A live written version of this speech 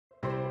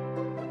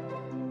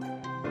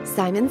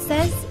Simon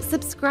says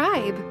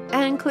subscribe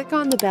and click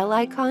on the bell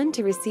icon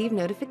to receive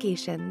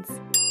notifications.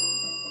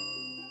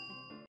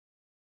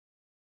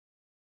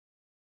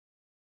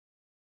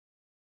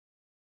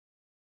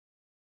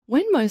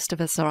 When most of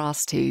us are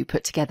asked to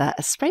put together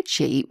a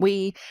spreadsheet,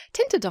 we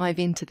tend to dive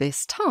into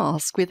this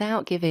task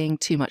without giving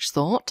too much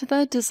thought to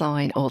the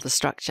design or the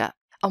structure.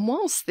 And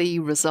whilst the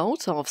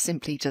result of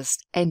simply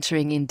just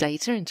entering in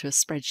data into a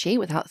spreadsheet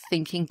without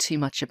thinking too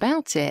much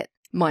about it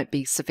might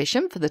be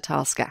sufficient for the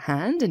task at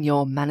hand, and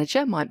your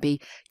manager might be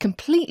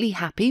completely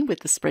happy with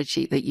the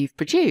spreadsheet that you've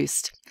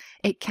produced,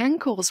 it can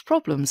cause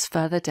problems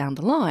further down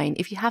the line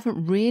if you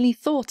haven't really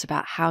thought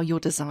about how you're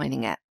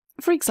designing it.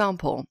 For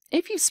example,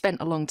 if you've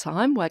spent a long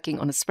time working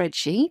on a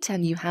spreadsheet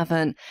and you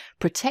haven't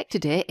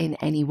protected it in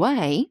any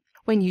way,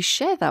 when you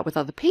share that with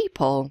other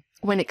people,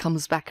 when it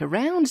comes back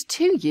around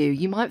to you,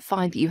 you might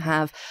find that you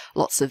have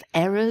lots of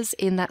errors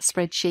in that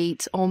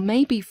spreadsheet, or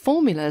maybe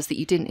formulas that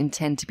you didn't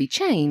intend to be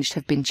changed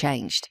have been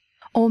changed.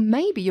 Or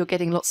maybe you're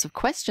getting lots of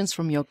questions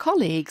from your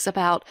colleagues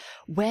about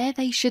where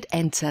they should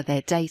enter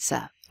their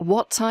data,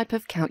 what type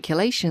of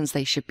calculations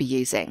they should be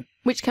using,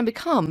 which can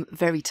become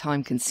very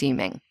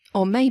time-consuming.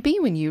 Or maybe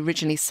when you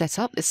originally set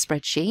up this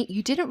spreadsheet,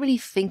 you didn't really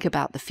think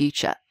about the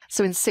future.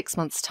 So in 6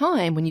 months'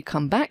 time, when you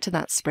come back to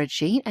that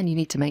spreadsheet and you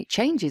need to make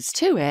changes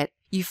to it,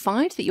 you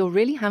find that you're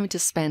really having to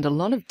spend a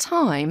lot of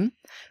time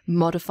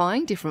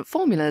modifying different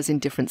formulas in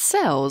different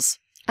cells,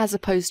 as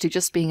opposed to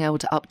just being able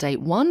to update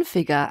one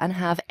figure and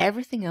have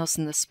everything else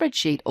in the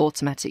spreadsheet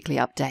automatically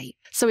update.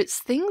 So it's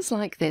things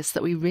like this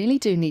that we really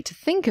do need to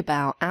think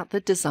about at the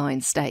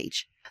design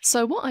stage.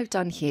 So what I've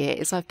done here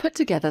is I've put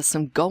together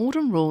some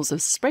golden rules of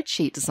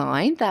spreadsheet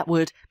design that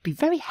would be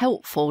very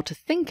helpful to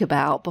think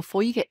about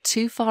before you get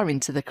too far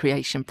into the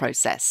creation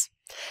process.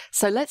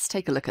 So let's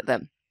take a look at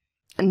them.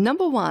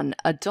 Number 1,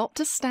 adopt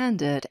a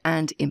standard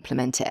and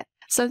implement it.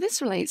 So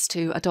this relates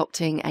to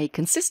adopting a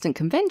consistent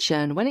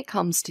convention when it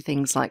comes to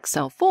things like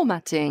cell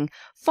formatting,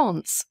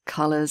 fonts,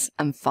 colors,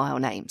 and file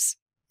names.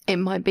 It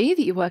might be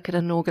that you work at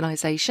an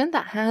organization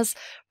that has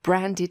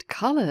branded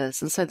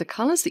colors, and so the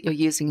colors that you're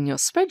using in your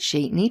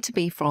spreadsheet need to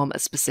be from a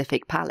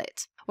specific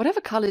palette.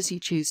 Whatever colors you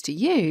choose to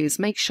use,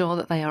 make sure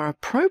that they are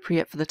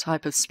appropriate for the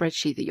type of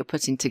spreadsheet that you're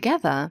putting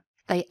together,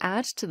 they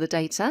add to the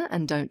data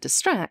and don't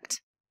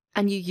distract,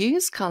 and you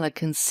use color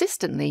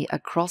consistently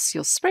across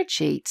your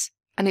spreadsheet,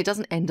 and it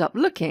doesn't end up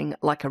looking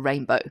like a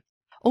rainbow.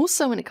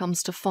 Also, when it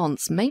comes to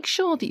fonts, make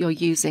sure that you're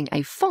using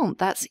a font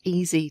that's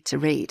easy to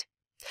read.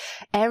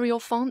 Arial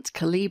font,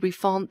 Calibri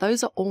font,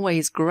 those are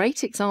always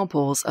great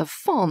examples of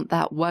font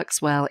that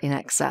works well in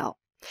Excel.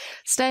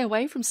 Stay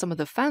away from some of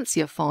the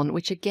fancier font,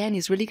 which again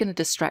is really going to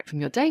distract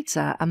from your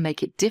data and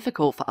make it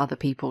difficult for other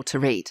people to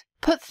read.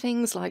 Put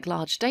things like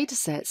large data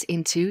sets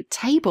into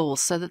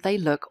tables so that they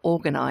look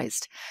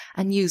organized,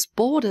 and use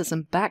borders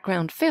and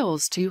background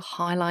fills to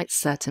highlight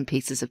certain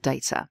pieces of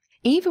data.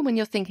 Even when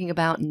you're thinking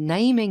about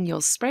naming your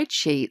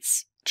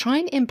spreadsheets, try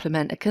and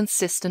implement a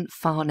consistent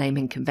file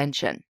naming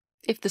convention.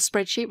 If the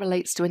spreadsheet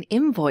relates to an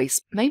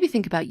invoice, maybe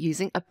think about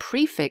using a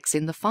prefix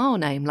in the file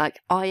name like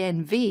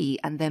INV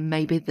and then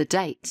maybe the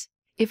date.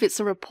 If it's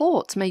a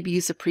report, maybe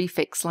use a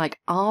prefix like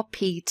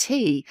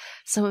RPT,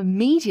 so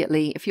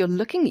immediately if you're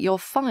looking at your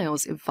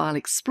files in File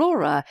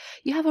Explorer,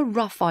 you have a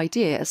rough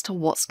idea as to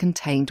what's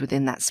contained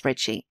within that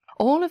spreadsheet.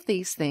 All of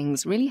these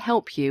things really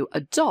help you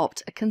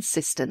adopt a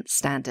consistent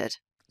standard.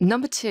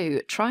 Number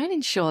 2, try and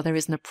ensure there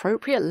is an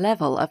appropriate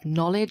level of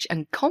knowledge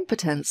and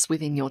competence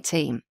within your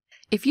team.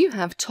 If you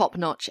have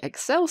top-notch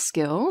Excel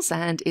skills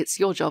and it's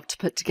your job to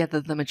put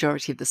together the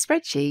majority of the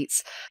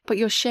spreadsheets, but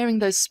you're sharing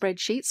those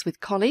spreadsheets with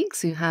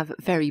colleagues who have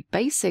very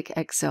basic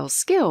Excel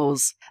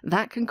skills,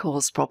 that can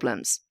cause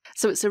problems.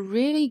 So it's a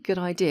really good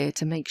idea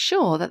to make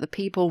sure that the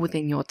people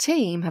within your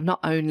team have not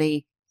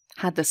only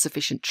had the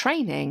sufficient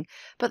training,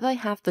 but they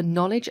have the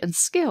knowledge and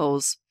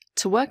skills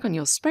to work on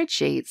your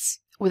spreadsheets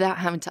without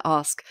having to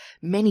ask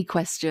many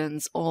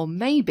questions or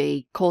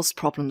maybe cause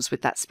problems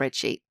with that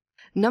spreadsheet.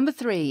 Number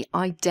 3,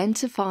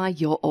 identify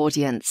your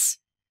audience.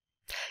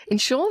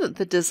 Ensure that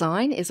the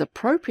design is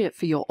appropriate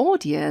for your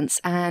audience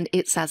and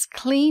it's as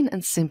clean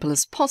and simple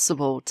as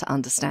possible to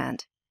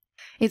understand.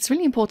 It's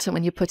really important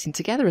when you're putting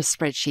together a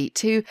spreadsheet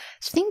to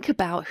think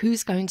about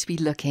who's going to be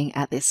looking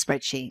at this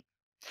spreadsheet.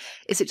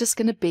 Is it just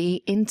going to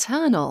be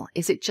internal?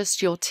 Is it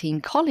just your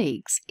team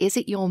colleagues? Is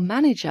it your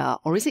manager?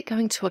 Or is it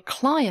going to a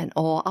client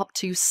or up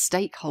to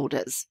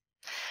stakeholders?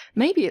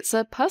 Maybe it's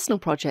a personal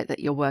project that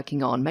you're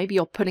working on. Maybe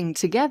you're putting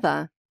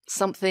together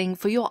something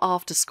for your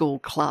after-school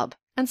club,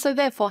 and so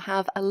therefore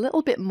have a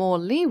little bit more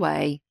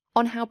leeway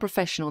on how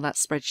professional that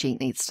spreadsheet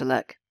needs to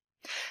look.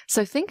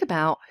 So think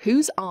about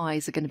whose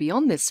eyes are going to be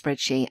on this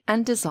spreadsheet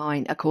and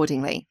design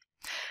accordingly.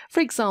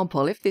 For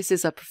example, if this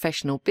is a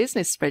professional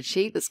business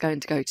spreadsheet that's going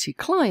to go to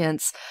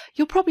clients,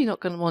 you're probably not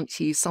going to want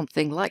to use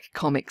something like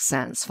Comic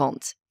Sans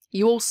font.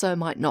 You also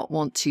might not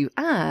want to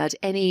add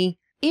any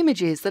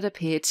images that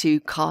appear too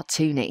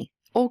cartoony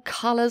or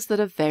colors that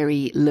are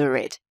very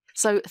lurid.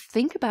 So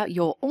think about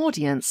your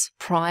audience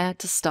prior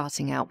to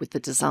starting out with the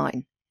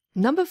design.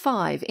 Number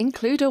 5,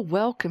 include a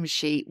welcome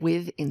sheet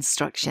with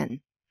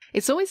instruction.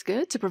 It's always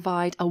good to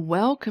provide a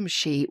welcome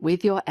sheet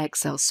with your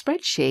Excel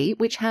spreadsheet,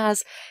 which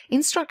has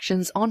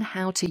instructions on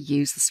how to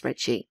use the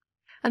spreadsheet.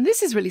 And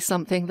this is really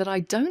something that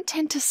I don't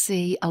tend to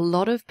see a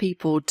lot of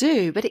people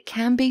do, but it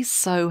can be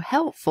so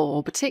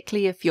helpful,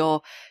 particularly if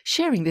you're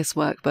sharing this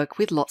workbook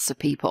with lots of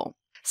people.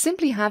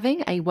 Simply having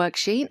a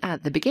worksheet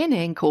at the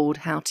beginning called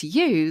How to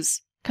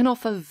Use can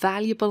offer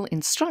valuable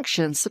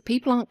instructions so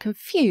people aren't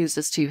confused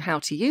as to how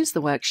to use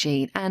the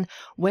worksheet and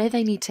where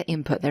they need to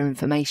input their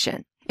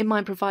information. It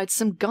might provide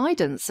some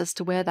guidance as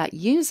to where that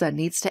user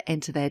needs to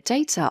enter their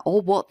data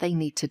or what they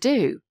need to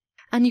do.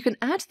 And you can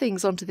add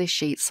things onto this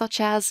sheet such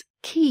as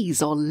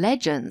keys or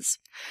legends.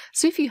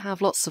 So if you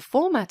have lots of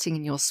formatting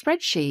in your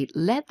spreadsheet,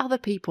 let other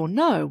people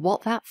know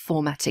what that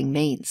formatting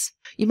means.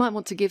 You might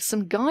want to give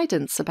some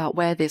guidance about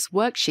where this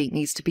worksheet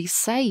needs to be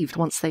saved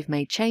once they've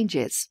made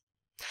changes.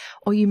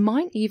 Or you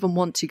might even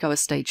want to go a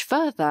stage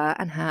further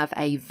and have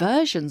a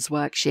versions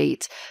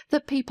worksheet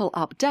that people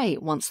update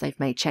once they've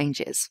made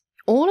changes.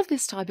 All of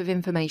this type of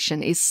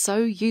information is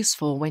so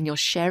useful when you're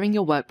sharing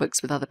your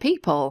workbooks with other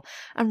people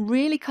and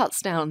really cuts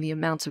down the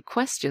amount of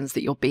questions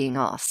that you're being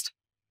asked.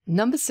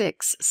 Number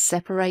 6,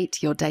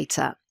 separate your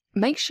data.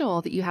 Make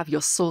sure that you have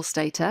your source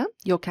data,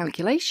 your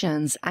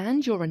calculations,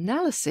 and your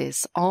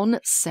analysis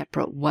on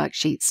separate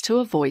worksheets to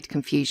avoid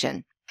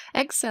confusion.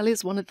 Excel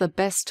is one of the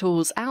best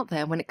tools out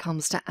there when it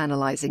comes to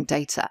analyzing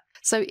data.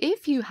 So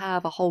if you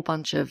have a whole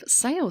bunch of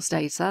sales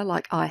data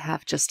like I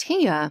have just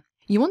here,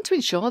 you want to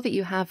ensure that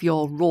you have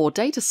your raw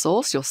data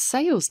source, your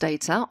sales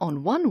data,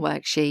 on one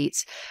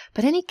worksheet,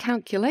 but any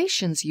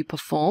calculations you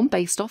perform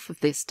based off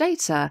of this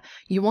data,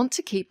 you want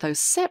to keep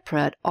those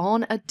separate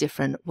on a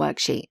different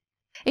worksheet.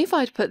 If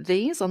I'd put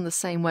these on the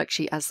same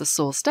worksheet as the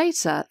source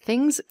data,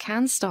 things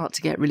can start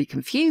to get really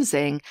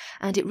confusing,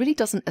 and it really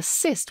doesn't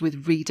assist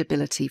with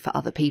readability for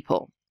other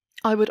people.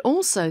 I would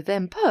also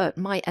then put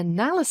my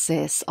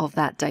analysis of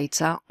that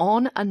data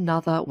on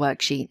another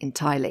worksheet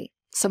entirely.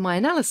 So my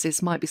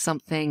analysis might be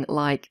something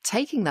like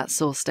taking that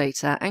source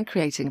data and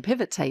creating a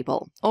pivot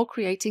table or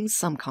creating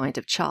some kind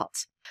of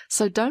chart.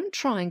 So don't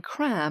try and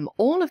cram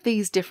all of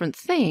these different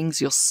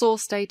things, your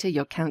source data,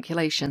 your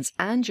calculations,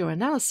 and your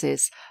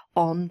analysis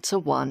onto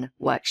one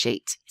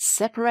worksheet.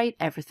 Separate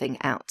everything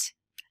out.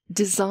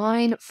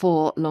 Design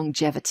for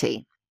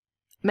longevity.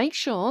 Make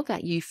sure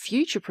that you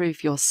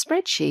future-proof your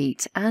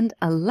spreadsheet and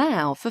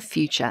allow for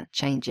future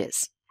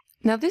changes.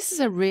 Now, this is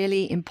a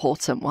really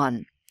important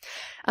one.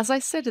 As I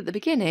said at the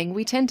beginning,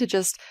 we tend to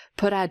just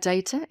put our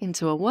data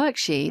into a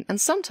worksheet,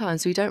 and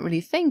sometimes we don't really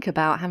think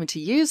about having to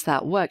use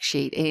that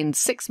worksheet in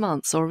 6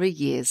 months or a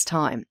year's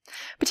time,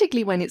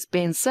 particularly when it's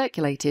been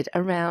circulated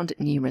around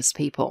numerous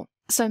people.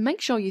 So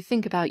make sure you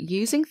think about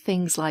using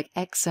things like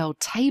Excel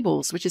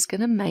tables, which is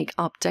going to make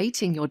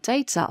updating your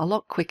data a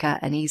lot quicker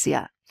and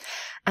easier.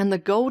 And the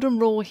golden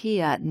rule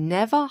here,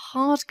 never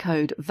hard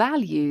code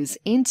values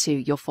into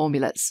your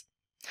formulas.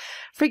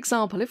 For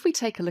example, if we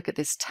take a look at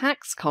this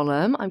tax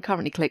column, I'm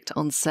currently clicked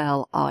on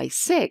cell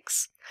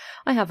I6.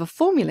 I have a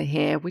formula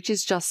here which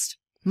is just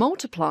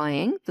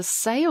multiplying the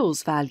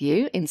sales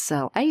value in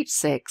cell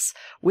H6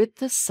 with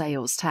the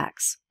sales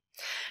tax.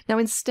 Now,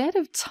 instead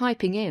of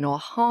typing in or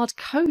hard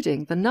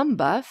coding the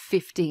number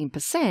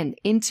 15%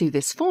 into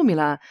this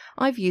formula,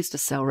 I've used a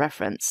cell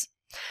reference.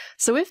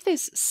 So if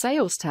this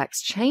sales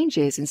tax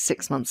changes in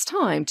 6 months'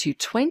 time to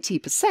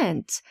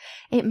 20%,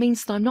 it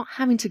means that I'm not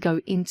having to go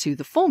into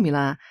the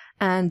formula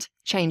and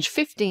change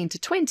 15 to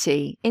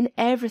 20 in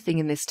everything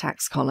in this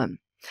tax column.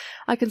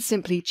 I can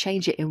simply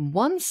change it in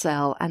one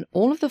cell and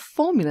all of the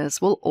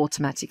formulas will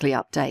automatically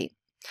update.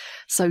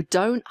 So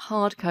don't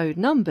hard code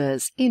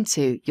numbers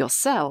into your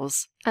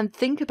cells and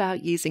think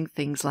about using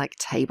things like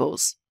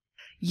tables.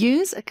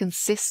 Use a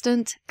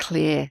consistent,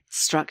 clear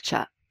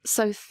structure.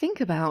 So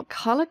think about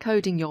color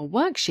coding your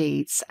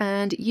worksheets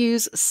and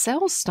use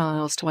cell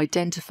styles to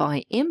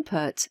identify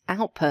input,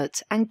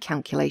 output, and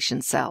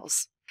calculation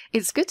cells.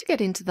 It's good to get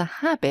into the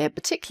habit,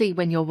 particularly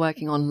when you're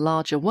working on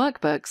larger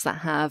workbooks that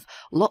have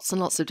lots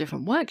and lots of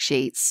different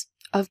worksheets,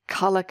 of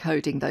color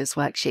coding those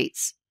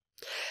worksheets.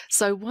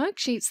 So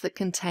worksheets that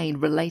contain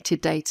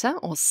related data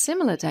or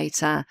similar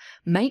data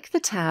make the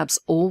tabs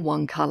all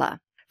one color.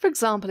 For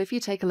example, if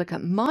you take a look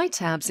at my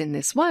tabs in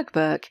this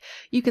workbook,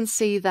 you can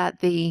see that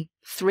the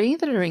 3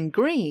 that are in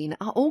green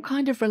are all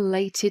kind of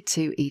related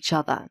to each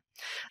other.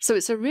 So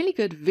it's a really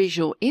good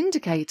visual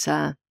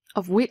indicator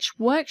of which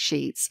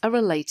worksheets are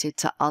related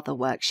to other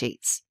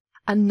worksheets.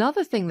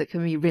 Another thing that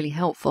can be really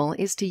helpful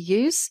is to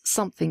use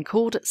something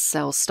called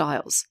cell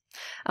styles.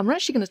 And we're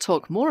actually going to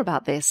talk more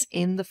about this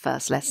in the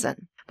first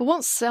lesson. But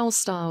what cell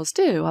styles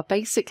do are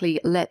basically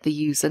let the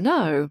user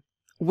know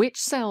which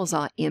cells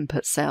are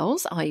input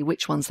cells, i.e.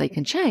 which ones they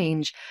can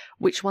change,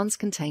 which ones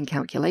contain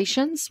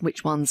calculations,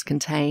 which ones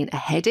contain a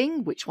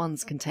heading, which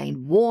ones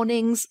contain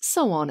warnings,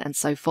 so on and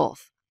so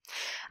forth.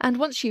 And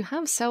once you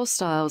have cell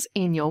styles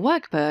in your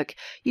workbook,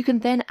 you can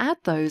then add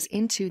those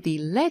into the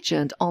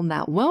legend on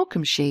that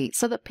welcome sheet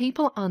so that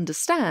people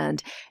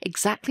understand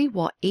exactly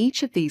what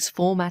each of these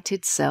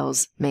formatted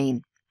cells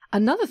mean.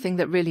 Another thing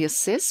that really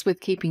assists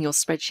with keeping your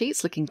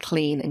spreadsheets looking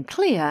clean and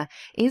clear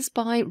is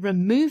by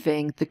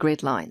removing the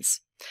grid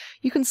lines.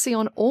 You can see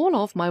on all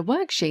of my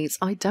worksheets,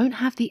 I don't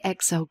have the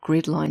Excel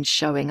grid lines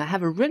showing. I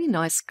have a really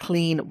nice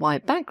clean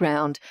white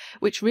background,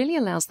 which really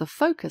allows the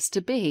focus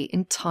to be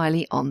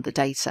entirely on the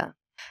data.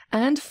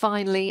 And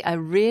finally, a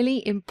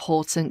really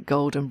important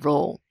golden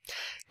rule: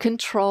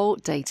 control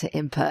data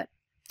input.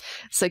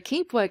 So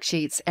keep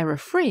worksheets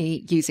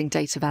error-free using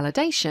data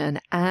validation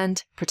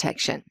and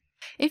protection.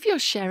 If you're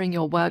sharing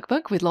your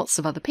workbook with lots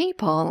of other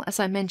people, as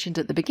I mentioned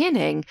at the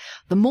beginning,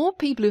 the more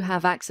people who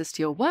have access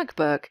to your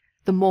workbook,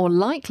 the more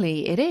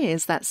likely it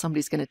is that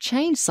somebody's going to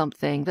change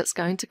something that's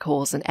going to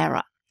cause an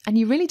error. And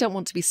you really don't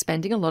want to be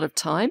spending a lot of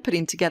time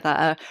putting together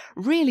a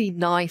really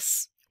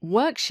nice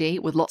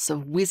worksheet with lots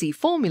of whizzy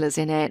formulas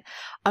in it,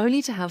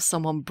 only to have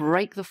someone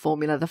break the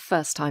formula the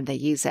first time they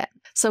use it.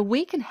 So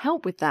we can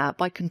help with that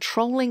by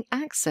controlling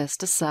access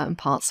to certain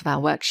parts of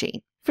our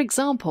worksheet. For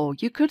example,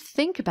 you could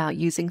think about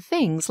using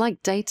things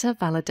like data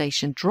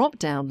validation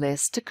drop-down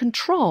lists to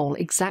control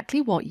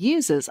exactly what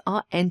users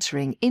are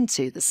entering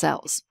into the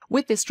cells.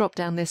 With this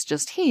drop-down list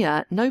just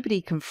here, nobody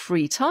can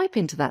free type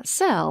into that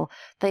cell.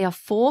 They are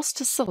forced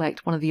to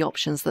select one of the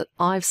options that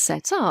I've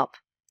set up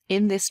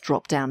in this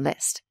drop-down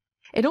list.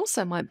 It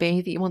also might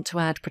be that you want to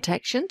add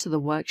protection to the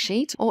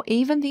worksheet or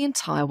even the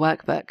entire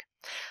workbook,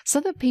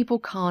 so that people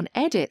can't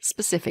edit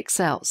specific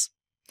cells.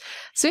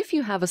 So if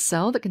you have a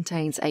cell that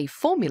contains a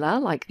formula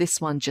like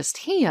this one just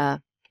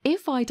here,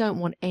 if I don't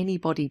want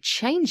anybody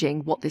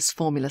changing what this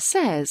formula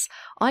says,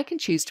 I can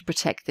choose to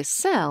protect this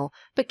cell,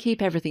 but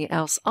keep everything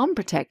else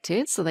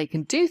unprotected so they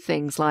can do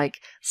things like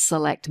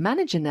select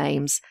manager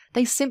names.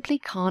 They simply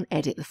can't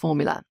edit the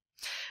formula.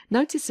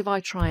 Notice if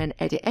I try and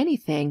edit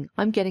anything,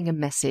 I'm getting a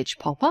message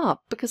pop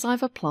up because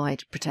I've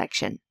applied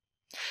protection.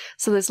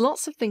 So there's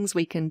lots of things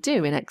we can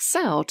do in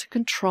Excel to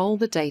control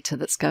the data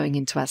that's going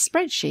into our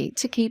spreadsheet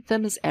to keep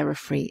them as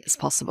error-free as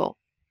possible.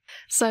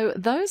 So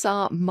those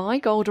are my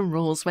golden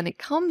rules when it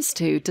comes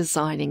to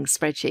designing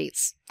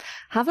spreadsheets.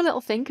 Have a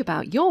little think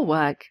about your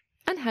work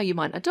and how you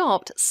might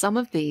adopt some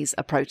of these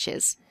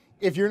approaches.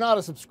 If you're not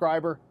a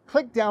subscriber,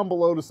 click down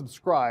below to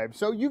subscribe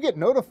so you get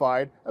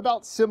notified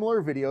about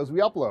similar videos we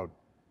upload.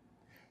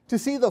 To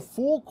see the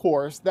full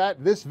course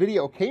that this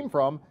video came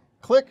from,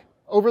 click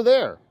over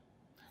there.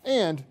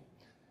 And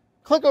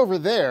click over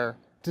there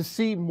to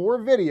see more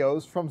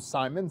videos from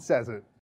Simon Says It.